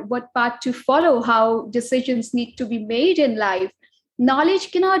or what path to follow, how decisions need to be made in life.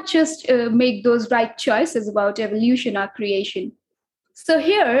 Knowledge cannot just make those right choices about evolution or creation. So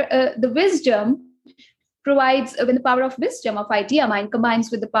here, the wisdom provides, when the power of wisdom of idea mind combines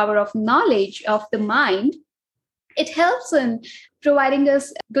with the power of knowledge of the mind, it helps in providing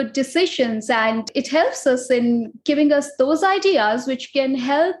us good decisions, and it helps us in giving us those ideas which can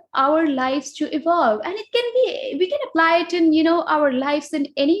help our lives to evolve. And we can apply it in our lives in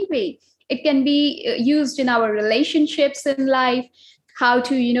any way. It can be used in our relationships in life, how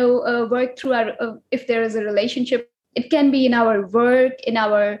to work through if there is a relationship. It can be in our work, in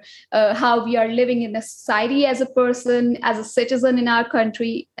our how we are living in a society as a person, as a citizen in our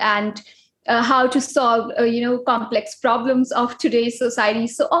country, and how to solve complex problems of today's society.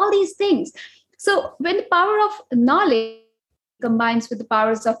 So all these things. So when the power of knowledge combines with the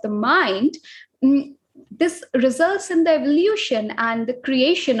powers of the mind, this results in the evolution and the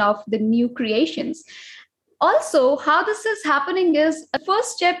creation of the new creations. Also, how this is happening is, the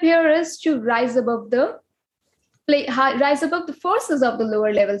first step here is to rise above the forces of the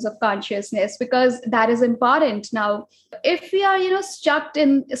lower levels of consciousness, because that is important. Now, if we are stuck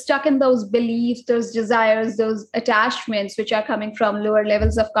in those beliefs, those desires, those attachments which are coming from lower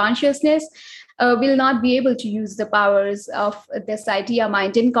levels of consciousness, we'll not be able to use the powers of this idea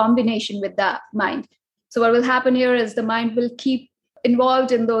mind in combination with the mind. So what will happen here is the mind will keep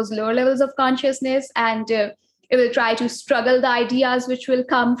involved in those lower levels of consciousness, and it will try to struggle the ideas which will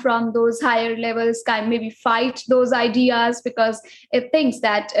come from those higher levels, maybe fight those ideas, because it thinks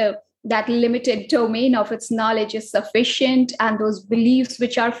that that limited domain of its knowledge is sufficient, and those beliefs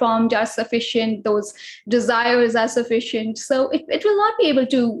which are formed are sufficient, those desires are sufficient. So it will not be able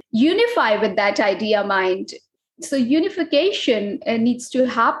to unify with that idea mind. So unification needs to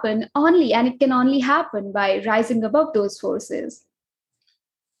happen only, and it can only happen by rising above those forces.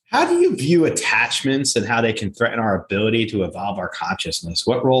 How do you view attachments and how they can threaten our ability to evolve our consciousness?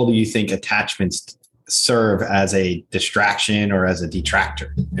 What role do you think attachments serve as a distraction or as a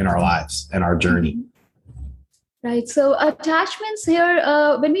detractor in our lives and our journey? Right. So attachments here,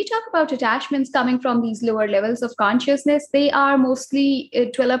 when we talk about attachments coming from these lower levels of consciousness, they are mostly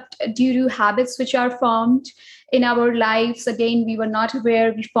developed due to habits which are formed in our lives. Again, we were not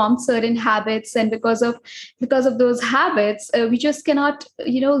aware, we formed certain habits, and because of those habits, we just cannot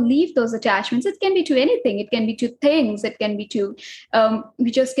leave those attachments. It can be to anything, it can be to things, it can be to we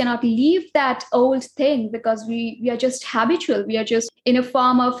just cannot leave that old thing, because we are just habitual, we are just in a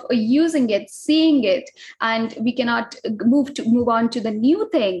form of using it, seeing it, and we cannot move on to the new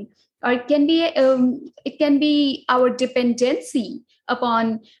thing. Or it can be our dependency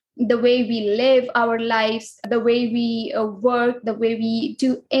upon the way we live our lives, the way we work, the way we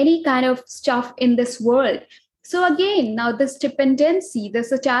do any kind of stuff in this world. So again, now this dependency,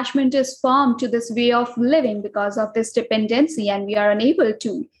 this attachment is formed to this way of living because of this dependency, and we are unable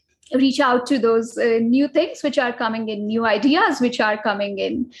to reach out to those new things which are coming in, new ideas which are coming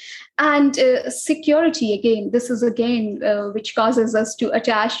in. And security, again, this is again which causes us to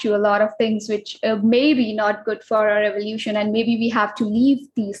attach to a lot of things which may be not good for our evolution, and maybe we have to leave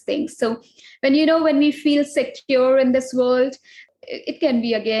these things. So when we feel secure in this world, it can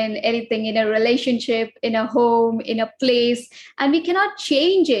be again anything, in a relationship, in a home, in a place, and we cannot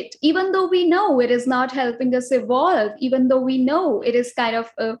change it, even though we know it is not helping us evolve, even though we know it is kind of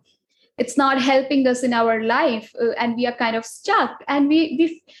it's not helping us in our life, and we are kind of stuck, and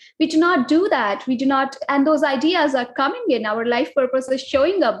we do not do that. We do not, and those ideas are coming in, our life purpose is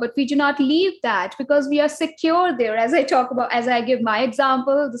showing up, but we do not leave that because we are secure there. As I give my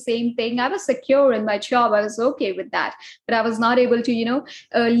example, the same thing, I was secure in my job, I was okay with that, but I was not able to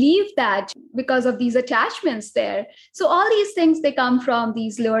leave that because of these attachments there. So all these things, they come from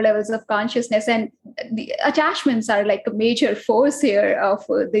these lower levels of consciousness, and the attachments are like a major force here of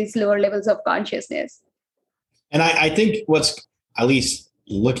these lower levels of consciousness. And I think what's, at least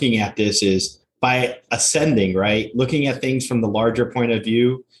looking at this, is by ascending, right? Looking at things from the larger point of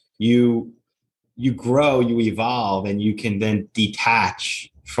view, you grow, you evolve, and you can then detach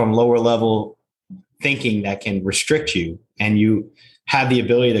from lower level thinking that can restrict you. And you have the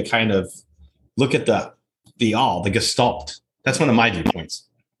ability to kind of look at the all, the gestalt. That's one of my viewpoints.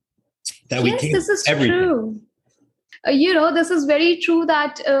 That yes, this is everything. True. This is very true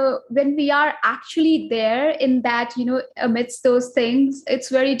that when we are actually there in that, amidst those things, it's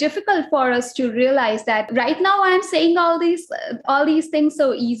very difficult for us to realize that right now I'm saying all these things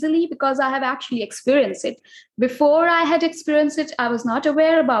so easily because I have actually experienced it. Before I had experienced it, I was not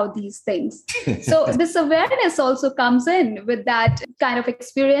aware about these things. So this awareness also comes in with that kind of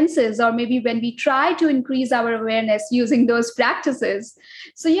experiences, or maybe when we try to increase our awareness using those practices.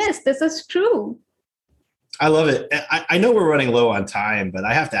 So yes, this is true. I love it. I know we're running low on time, but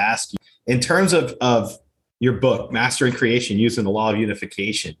I have to ask you, in terms of your book, Mastering Creation Using the Law of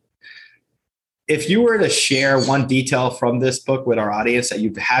Unification, if you were to share one detail from this book with our audience that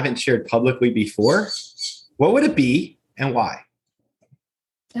you haven't shared publicly before, what would it be and why?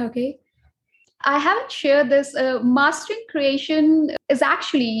 Okay. I haven't shared this. Mastering Creation is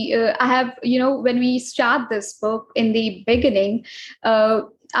actually, I have, when we start this book in the beginning,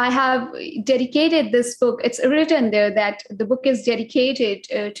 I have dedicated this book. It's written there that the book is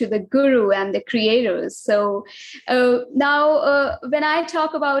dedicated to the guru and the creators. So now when I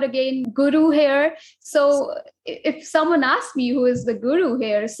talk about, again, guru here, so if someone asks me who is the guru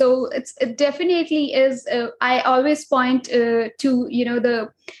here, so it definitely is, I always point to,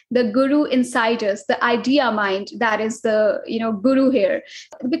 the guru inside us, the idea mind, that is the, guru here.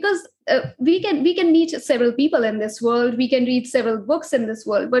 Because we can meet several people in this world, we can read several books in this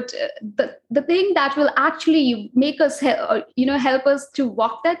world, but the thing that will actually make us help us to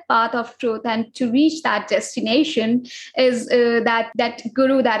walk that path of truth and to reach that destination is that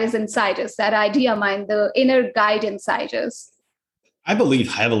guru that is inside us, that idea mind, the inner guide inside us. I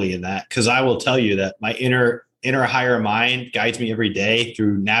believe heavily in that, because I will tell you that my inner higher mind guides me every day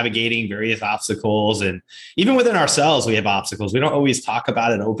through navigating various obstacles. And even within ourselves, we have obstacles. We don't always talk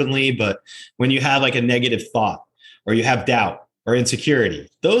about it openly, but when you have like a negative thought, or you have doubt or insecurity,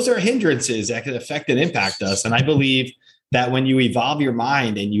 those are hindrances that can affect and impact us. And I believe that when you evolve your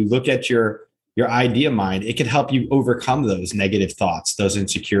mind and you look at your idea mind, it can help you overcome those negative thoughts, those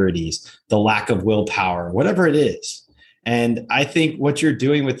insecurities, the lack of willpower, whatever it is. And I think what you're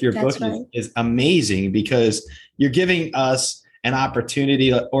doing with your book is amazing, because you're giving us an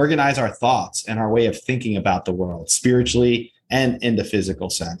opportunity to organize our thoughts and our way of thinking about the world spiritually and in the physical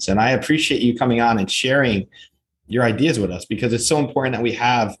sense. And I appreciate you coming on and sharing your ideas with us, because it's so important that we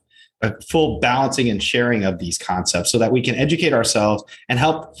have a full balancing and sharing of these concepts so that we can educate ourselves and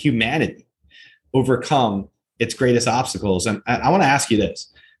help humanity overcome its greatest obstacles. And I want to ask you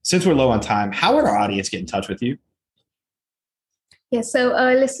this, since we're low on time, how would our audience get in touch with you? Yes, so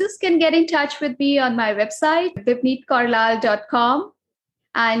listeners can get in touch with me on my website, divneetkaurlal.com.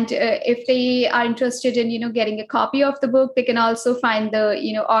 And if they are interested in, getting a copy of the book, they can also find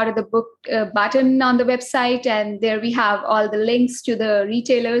the, order the book button on the website. And there we have all the links to the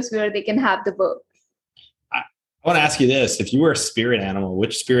retailers where they can have the book. I want to ask you this. If you were a spirit animal,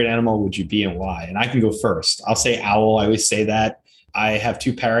 which spirit animal would you be and why? And I can go first. I'll say owl. I always say that. I have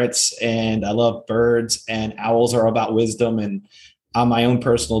 2 parrots and I love birds, and owls are about wisdom. And on my own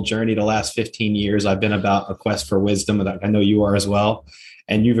personal journey, the last 15 years, I've been about a quest for wisdom. And I know you are as well.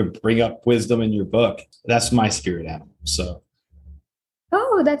 And you even bring up wisdom in your book. That's my spirit animal. So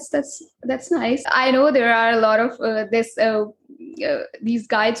Oh, that's nice. I know there are a lot of these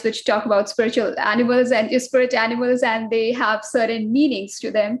guides which talk about spiritual animals and spirit animals, and they have certain meanings to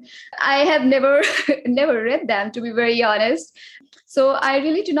them. I have never never read them, to be very honest. So I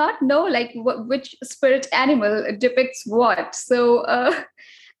really do not know like which spirit animal depicts what.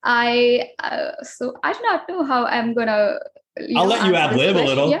 I do not know how I'm gonna. I'll let you answer this ad-lib a question.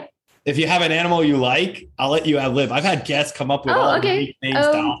 little. Yeah. If you have an animal you like, I'll let you ad-lib. I've had guests come up with all Okay. these things.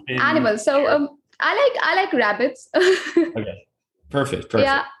 Dolphins. Animals. So I like rabbits. Okay. Perfect.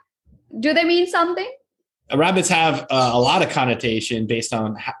 Yeah. Do they mean something? Rabbits have a lot of connotation based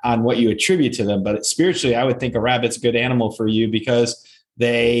on what you attribute to them, but spiritually, I would think a rabbit's a good animal for you because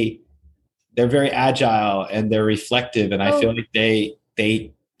they're very agile and they're reflective, and I feel like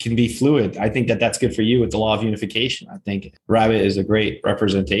they can be fluid. I think that's good for you with the law of unification. I think rabbit is a great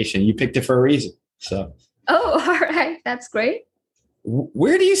representation. You picked it for a reason. So. Oh, all right. That's great.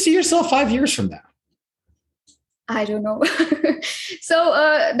 Where do you see yourself 5 years from now? I don't know. So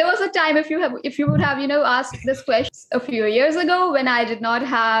there was a time if you would have asked this question a few years ago when I did not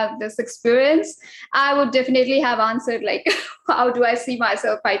have this experience, I would definitely have answered like, how do I see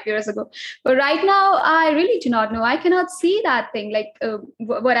myself 5 years ago? But right now, I really do not know. I cannot see that thing like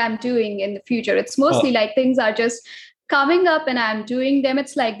what I'm doing in the future. It's mostly like things are just coming up and I'm doing them.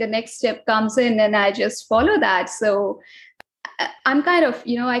 It's like the next step comes in and I just follow that. So I'm kind of,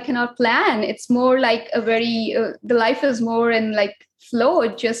 I cannot plan. It's more like the life is more in like flow.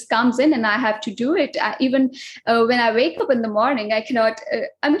 It just comes in and I have to do it. Even when I wake up in the morning, I cannot,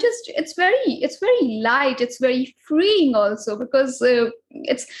 it's very light. It's very freeing also because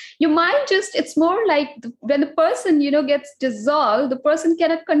it's your mind it's more like when the person, gets dissolved, the person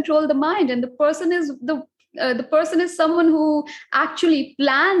cannot control the mind, and the person is someone who actually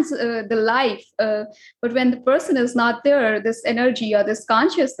plans the life. But when the person is not there, this energy or this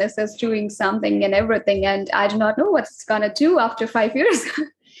consciousness is doing something and everything. And I do not know what it's going to do after 5 years.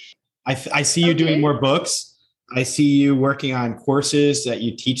 I see you doing more books. I see you working on courses that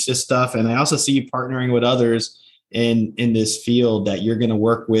you teach this stuff. And I also see you partnering with others in this field, that you're going to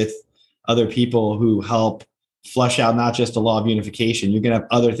work with other people who help flush out not just the law of unification. You're going to have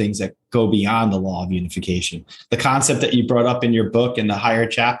other things that go beyond the law of unification. The concept that you brought up in your book and the higher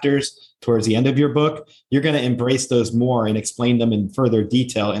chapters towards the end of your book, you're going to embrace those more and explain them in further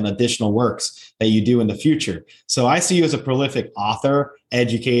detail in additional works that you do in the future. So I see you as a prolific author,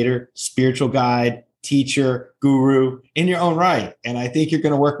 educator, spiritual guide, teacher, guru in your own right. And I think you're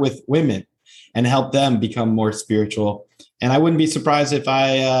going to work with women and help them become more spiritual. And I wouldn't be surprised if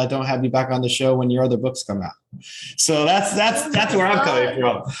I don't have you back on the show when your other books come out. So that's where I'm coming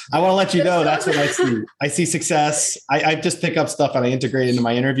from. I want to let you know that's what I see. I see success. I just pick up stuff and I integrate into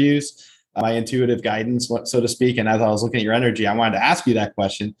my interviews, my intuitive guidance, so to speak. And as I was looking at your energy, I wanted to ask you that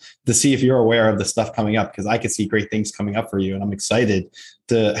question to see if you're aware of the stuff coming up, because I could see great things coming up for you. And I'm excited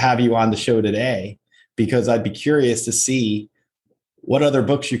to have you on the show today, because I'd be curious to see what other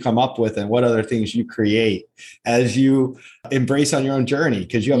books you come up with and what other things you create as you embrace on your own journey,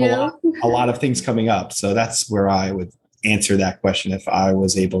 because you have a lot of things coming up. So that's where I would answer that question if I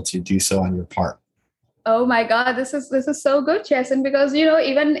was able to do so on your part. Oh my God, this is so good, Jason, because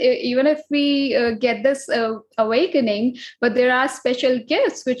even if we get this awakening, but there are special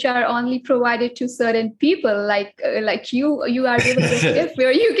gifts which are only provided to certain people, like you are given this gift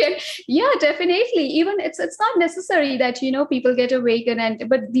where you can, definitely. Even it's not necessary that people get awakened,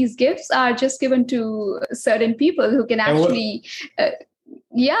 but these gifts are just given to certain people who can actually, and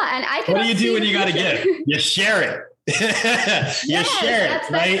I can. What do you do when you got a gift? You share it. That's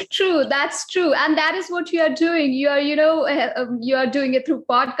true, and that is what you are doing. You are you are doing it through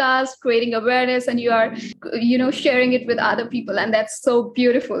podcasts, creating awareness, and you are sharing it with other people, and that's so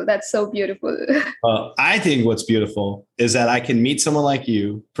beautiful. I think what's beautiful is that I can meet someone like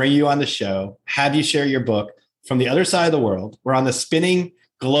you, bring you on the show, have you share your book from the other side of the world. We're on the spinning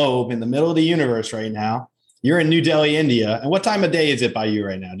globe in the middle of the universe right now. You're in New Delhi, India. And what time of day is it by you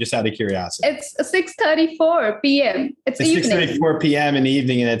right now? Just out of curiosity. It's 6:34 p.m. It's 6:34 p.m. in the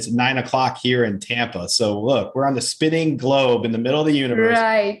evening, and it's 9 o'clock here in Tampa. So look, we're on the spinning globe in the middle of the universe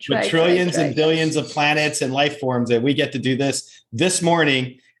with trillions and billions of planets and life forms. And we get to do this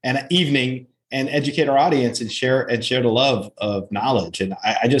morning and evening and educate our audience and share the love of knowledge. And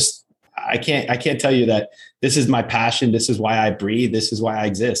I can't tell you that this is my passion. This is why I breathe. This is why I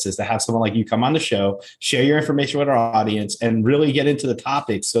exist, is to have someone like you come on the show, share your information with our audience, and really get into the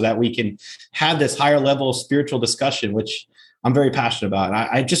topics so that we can have this higher level of spiritual discussion, which I'm very passionate about. And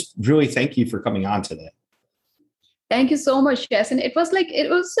I just really thank you for coming on today. Thank you so much, Jess. And it was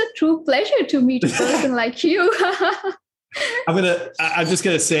a true pleasure to meet a person like you. I'm just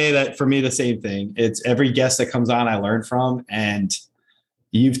gonna say that for me, the same thing. It's every guest that comes on, I learn from, and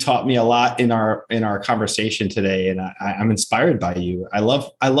you've taught me a lot in our conversation today, and I'm inspired by you. I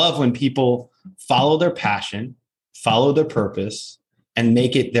love when people follow their passion, follow their purpose, and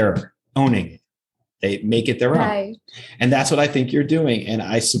make it their owning it. They make it their own. And that's what I think you're doing. And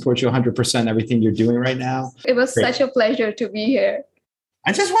I support you 100% everything you're doing right now. It was such a pleasure to be here.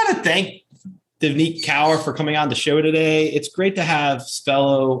 I just want to thank Divneet Kaur for coming on the show today. It's great to have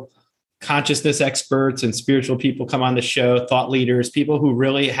fellow consciousness experts and spiritual people come on the show, thought leaders, people who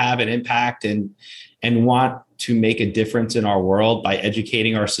really have an impact and want to make a difference in our world by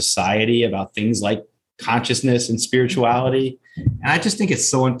educating our society about things like consciousness and spirituality. And I just think it's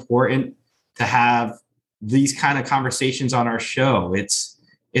so important to have these kind of conversations on our show. It's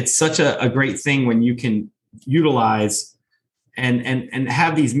such a great thing when you can utilize and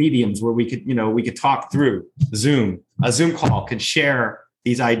have these mediums where we could talk through Zoom. A Zoom call can share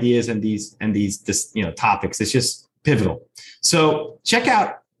these ideas and these topics. It's just pivotal. So check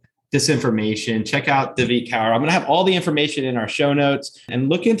out this information. Check out Divneet Kaur. I'm going to have all the information in our show notes, and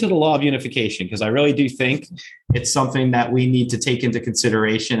look into the law of unification, because I really do think it's something that we need to take into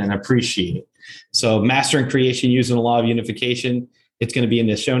consideration and appreciate. So mastering creation using the law of unification, it's going to be in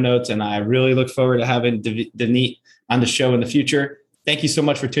the show notes. And I really look forward to having Divneet on the show in the future. Thank you so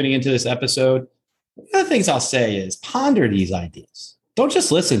much for tuning into this episode. One of the things I'll say is ponder these ideas. Don't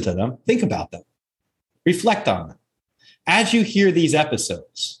just listen to them. Think about them. Reflect on them. As you hear these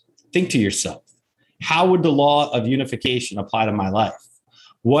episodes, think to yourself, how would the law of unification apply to my life?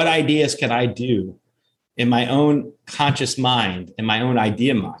 What ideas can I do in my own conscious mind, in my own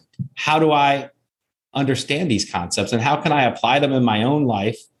idea mind? How do I understand these concepts, and how can I apply them in my own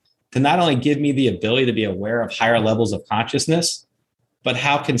life to not only give me the ability to be aware of higher levels of consciousness, but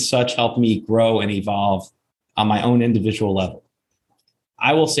how can such help me grow and evolve on my own individual level?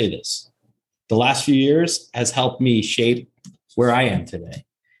 I will say this, the last few years has helped me shape where I am today.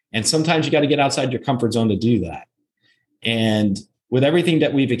 And sometimes you got to get outside your comfort zone to do that. And with everything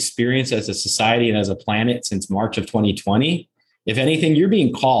that we've experienced as a society and as a planet since March of 2020, if anything, you're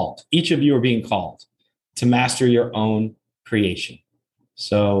being called, each of you are being called to master your own creation.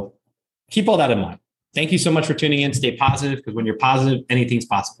 So keep all that in mind. Thank you so much for tuning in. Stay positive, because when you're positive, anything's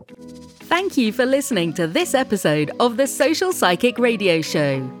possible. Thank you for listening to this episode of the Social Psychic Radio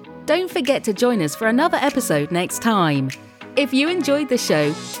Show. Don't forget to join us for another episode next time. If you enjoyed the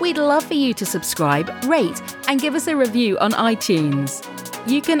show, we'd love for you to subscribe, rate, and give us a review on iTunes.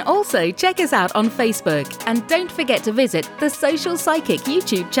 You can also check us out on Facebook, and don't forget to visit the Social Psychic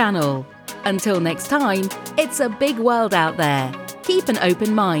YouTube channel. Until next time, it's a big world out there. Keep an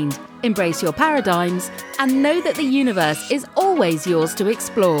open mind, embrace your paradigms, and know that the universe is always yours to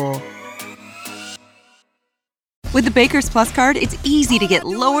explore. With the Baker's Plus card, it's easy to get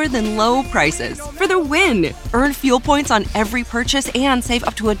lower than low prices for the win. Earn fuel points on every purchase and save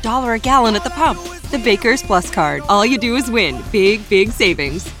up to $1 a gallon at the pump. The Baker's Plus card. All you do is win. Big, big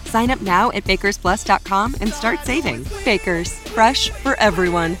savings. Sign up now at bakersplus.com and start saving. Baker's. Fresh for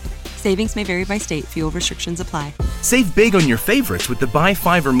everyone. Savings may vary by state. Fuel restrictions apply. Save big on your favorites with the Buy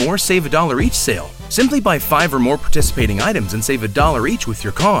 5 or More, Save $1 each sale. Simply buy 5 or more participating items and save $1 each with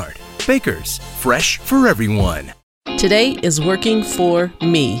your card. Baker's. Fresh for everyone. Today is working for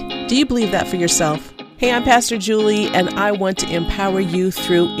me. Do you believe that for yourself? Hey, I'm Pastor Julie, and I want to empower you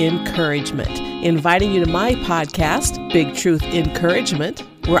through encouragement. Inviting you to my podcast, Big Truth Encouragement,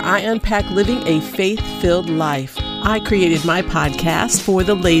 where I unpack living a faith-filled life. I created my podcast for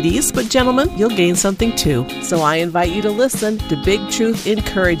the ladies, but gentlemen, you'll gain something too. So I invite you to listen to Big Truth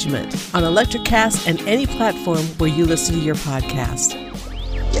Encouragement on Electricast and any platform where you listen to your podcast.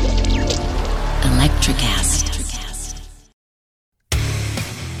 Electricast.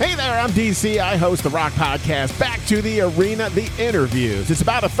 Hey there, I'm DC. I host the rock podcast, Back to the Arena, The Interviews. It's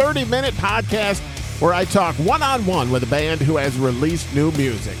about a 30-minute podcast where I talk one-on-one with a band who has released new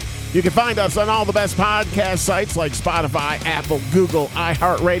music. You can find us on all the best podcast sites like Spotify, Apple, Google,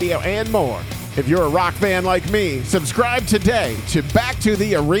 iHeartRadio, and more. If you're a rock fan like me, subscribe today to Back to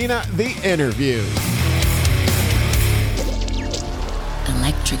the Arena, The Interviews.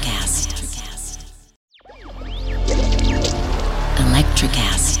 Electricast.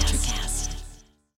 Electricast.